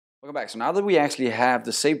Welcome back. So now that we actually have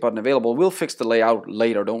the save button available, we'll fix the layout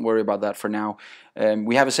later. Don't worry about that for now.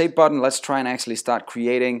 We have a save button. Let's try and actually start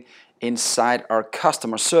creating inside our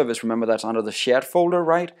customer service. Remember, that's under the shared folder,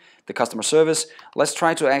 right? The customer service. Let's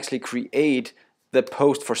try to actually create the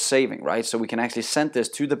post for saving, right? So we can actually send this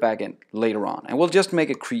to the backend later on. And we'll just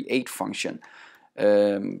make a create function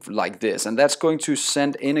like this. And that's going to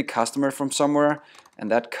send in a customer from somewhere.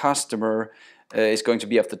 And that customer is going to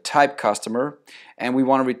be of the type customer, and we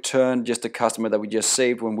want to return just the customer that we just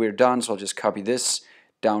saved when we're done. So I'll just copy this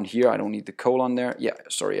down here. I don't need the colon there. Yeah,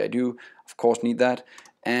 sorry, I do of course need that.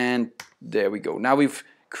 And there we go. Now we've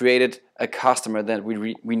created a customer that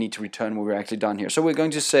we need to return when we're actually done here. So we're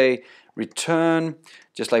going to say return,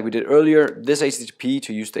 just like we did earlier, this HTTP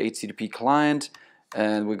to use the HTTP client.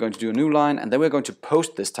 And we're going to do a new line, and then we're going to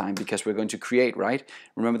post this time because we're going to create, right?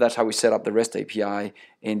 Remember, that's how we set up the REST API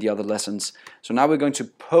in the other lessons. So now we're going to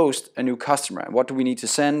post a new customer. And what do we need to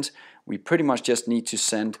send? We pretty much just need to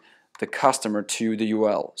send the customer to the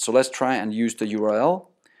URL. So let's try and use the URL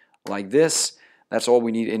like this. That's all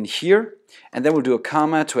we need in here. And then we'll do a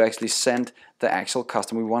comma to actually send the actual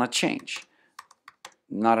customer we want to change.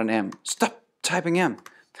 Not an M. Stop typing M.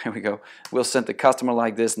 There we go. We'll send the customer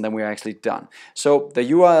like this, and then we're actually done. So the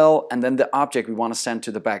URL and then the object we want to send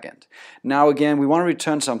to the backend. Now again, we want to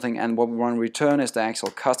return something, and what we want to return is the actual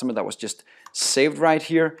customer that was just saved right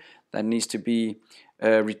here. That needs to be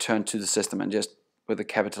returned to the system, and just with a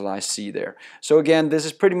capitalized C there. So again, this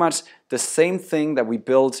is pretty much the same thing that we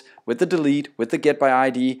built with the delete, with the get by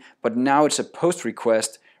ID, but now it's a post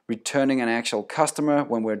request returning an actual customer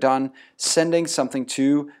when we're done, sending something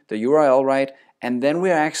to the URL, right? And then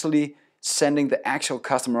we're actually sending the actual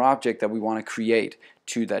customer object that we want to create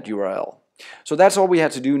to that URL. So that's all we had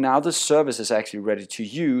to do. Now the service is actually ready to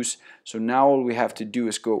use. So now all we have to do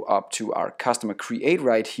is go up to our customer create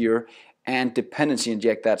right here and dependency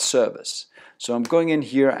inject that service. So I'm going in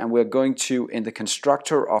here, and we're going to, in the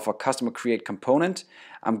constructor of a customer create component,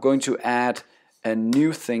 I'm going to add a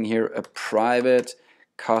new thing here, a private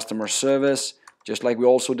customer service, just like we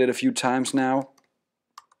also did a few times now.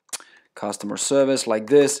 Customer service like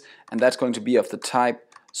this, and that's going to be of the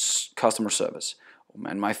type customer service. Oh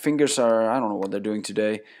man, my fingers are, I don't know what they're doing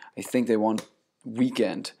today. I think they want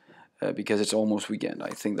weekend because it's almost weekend. I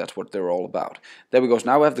think that's what they're all about. There we go. So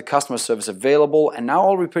now we have the customer service available, and now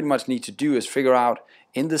all we pretty much need to do is figure out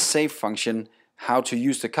in the save function how to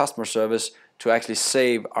use the customer service to actually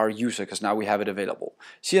save our user, because now we have it available.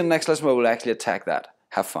 See you in the next lesson where we'll actually attack that.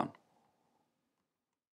 Have fun.